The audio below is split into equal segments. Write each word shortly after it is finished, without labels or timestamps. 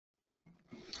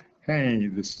Hey,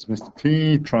 this is Mr.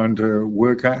 T trying to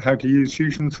work out how to use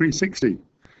Fusion 360.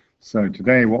 So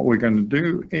today what we're going to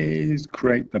do is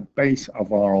create the base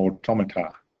of our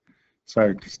automata.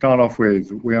 So to start off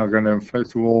with, we are going to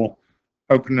first of all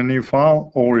open a new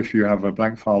file, or if you have a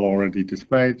blank file already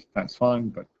displayed, that's fine,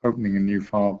 but opening a new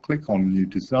file, click on New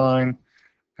Design,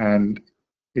 and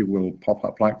it will pop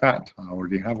up like that. I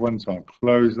already have one, so I'll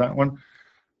close that one.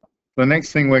 The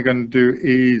next thing we're going to do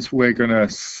is we're going to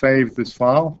save this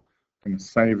file. I'm going to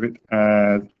save it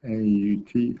as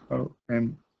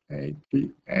AUTOMATA,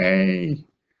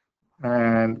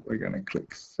 and we're going to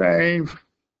click Save.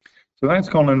 So that's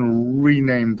gone and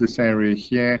renamed this area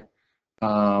here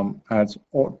as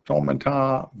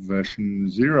Automata version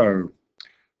 0.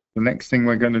 The next thing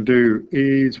we're going to do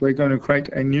is we're going to create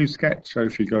a new sketch. So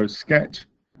if you go Sketch,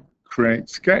 Create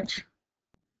Sketch,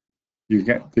 you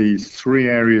get these three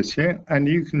areas here, and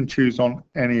you can choose on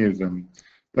any of them.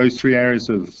 Those three areas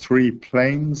are three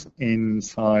planes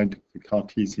inside the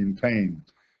Cartesian plane.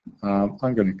 I'm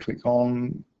going to click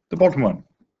on the bottom one.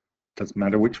 Doesn't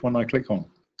matter which one I click on.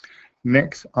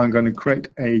 Next, I'm going to create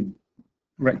a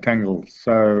rectangle.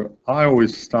 So I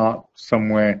always start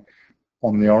somewhere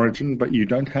on the origin, but you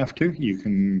don't have to. You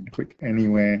can click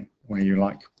anywhere where you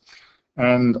like.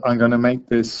 And I'm going to make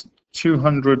this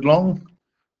 200 long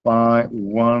by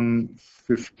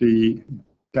 150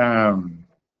 down.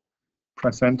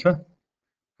 Press enter,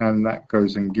 and that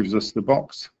goes and gives us the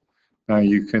box. Now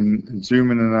you can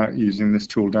zoom in and out using this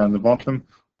tool down the bottom,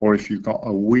 or if you've got a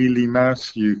wheelie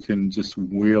mouse, you can just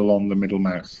wheel on the middle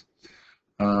mouse.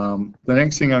 The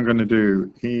next thing I'm going to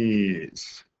do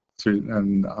is,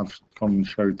 and I've gone and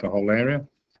showed the whole area.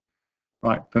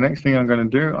 Right, the next thing I'm going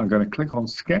to do, I'm going to click on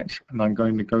Sketch, and I'm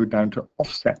going to go down to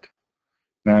Offset.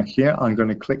 Now here, I'm going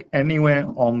to click anywhere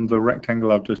on the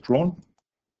rectangle I've just drawn,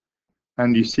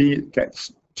 and you see it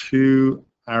gets two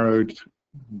arrowed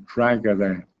dragger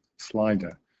there,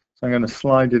 slider. So I'm going to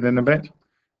slide it in a bit,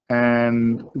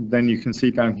 and then you can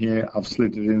see down here I've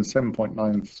slid it in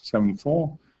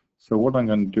 7.974. So what I'm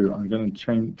going to do, I'm going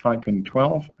to type in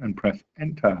 12 and press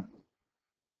enter.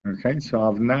 Okay, so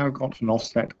I've now got an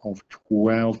offset of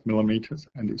 12 millimeters,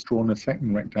 and it's drawn a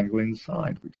second rectangle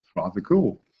inside, which is rather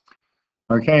cool.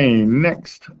 Okay,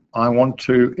 next I want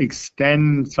to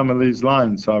extend some of these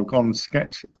lines. So I've gone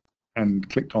Sketch and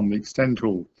clicked on the Extend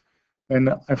tool. And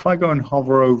if I go and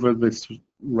hover over this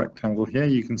rectangle here,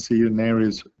 you can see an area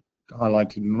is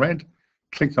highlighted in red.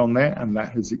 Click on there, and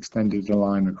that has extended the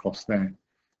line across there.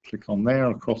 Click on there,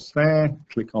 across there,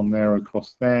 click on there,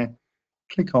 across there,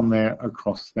 click on there,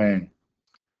 across there.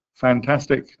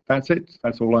 Fantastic, that's it.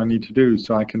 That's all I need to do.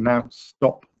 So I can now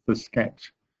stop the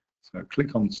sketch. So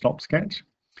click on Stop Sketch,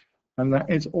 and that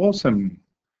is awesome.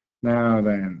 Now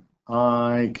then,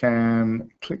 I can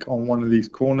click on one of these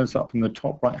corners up in the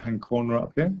top right-hand corner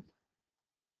up here.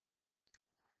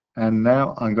 And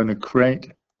now I'm going to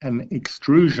create an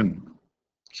extrusion.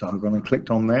 So I'm going to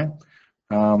click on there.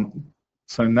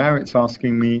 So now it's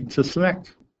asking me to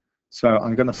select. So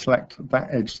I'm going to select that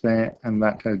edge there and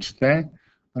that edge there.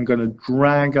 I'm going to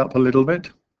drag up a little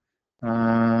bit,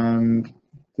 and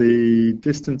the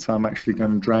distance I'm actually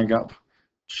going to drag up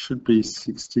should be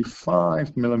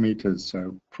 65 millimeters.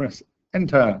 So press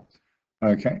enter.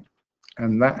 Okay,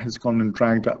 and that has gone and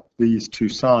dragged up these two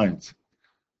sides.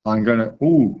 I'm going to,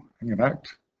 hang about,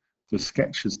 the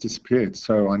sketch has disappeared.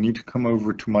 So I need to come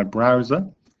over to my browser,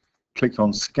 click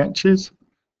on Sketches,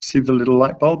 see the little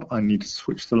light bulb? I need to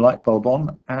switch the light bulb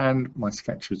on, and my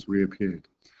sketch has reappeared.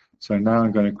 So now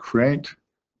I'm going to create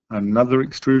another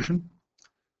extrusion.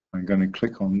 I'm going to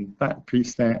click on that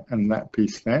piece there and that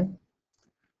piece there.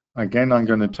 Again, I'm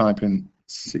going to type in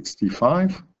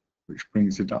 65, which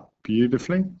brings it up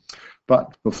beautifully.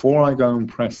 But before I go and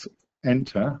press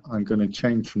enter, I'm going to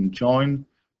change from join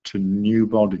to new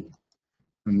body.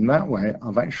 And that way,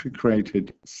 I've actually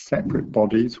created separate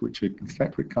bodies, which are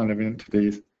separate kind of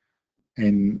entities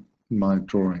in my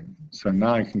drawing. So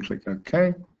now I can click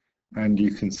OK, and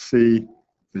you can see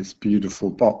this beautiful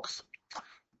box.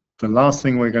 The last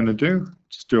thing we're going to do,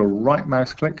 just do a right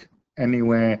mouse click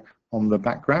anywhere on the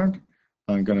background.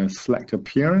 I'm going to select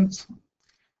Appearance,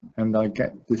 and I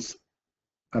get this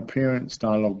Appearance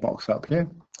dialog box up here.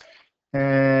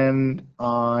 And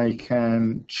I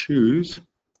can choose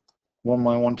what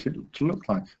I want it to look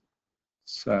like.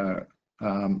 So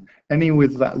any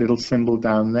with that little symbol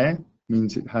down there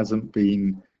means it hasn't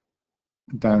been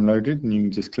downloaded, and you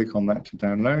can just click on that to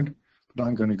download. But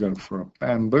I'm going to go for a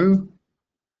bamboo,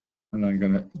 and I'm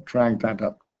going to drag that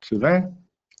up to there,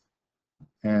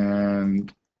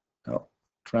 and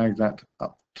drag that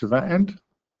up to that end.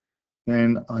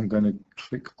 Then I'm going to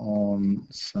click on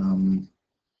some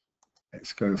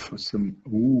Let's go for some,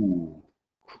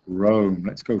 Chrome.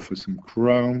 Let's go for some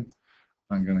Chrome.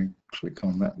 I'm going to click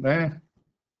on that there.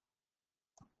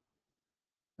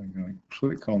 I'm going to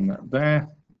click on that there.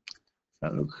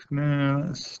 That looks, no,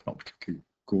 that's not particularly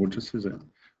gorgeous, is it?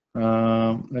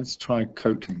 Let's try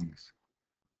coatings.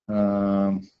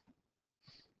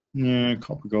 Yeah,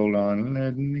 copper, gold, iron,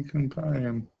 lead, nickel,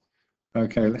 palladium.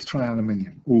 Okay, let's try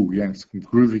aluminium. Oh, yes, some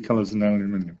groovy colors in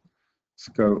aluminium. Let's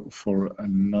go for a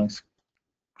nice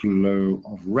glow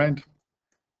of red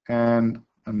and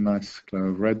a nice glow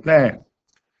of red there.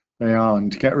 They are,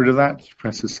 and to get rid of that,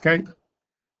 press escape,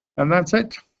 and that's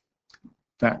it.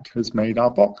 That has made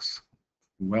our box.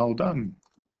 Well done.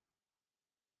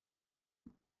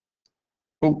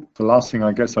 Oh, the last thing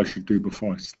I guess I should do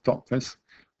before I stop this,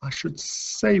 I should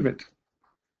save it.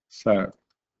 So,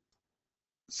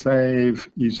 save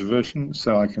user version,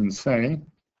 so I can say,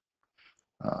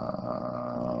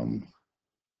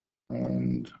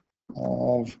 end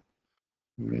of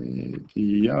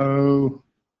video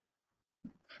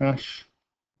hash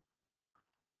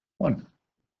 1.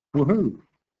 Woohoo!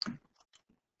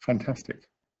 Fantastic.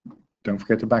 Don't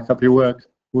forget to back up your work.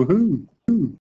 Woohoo!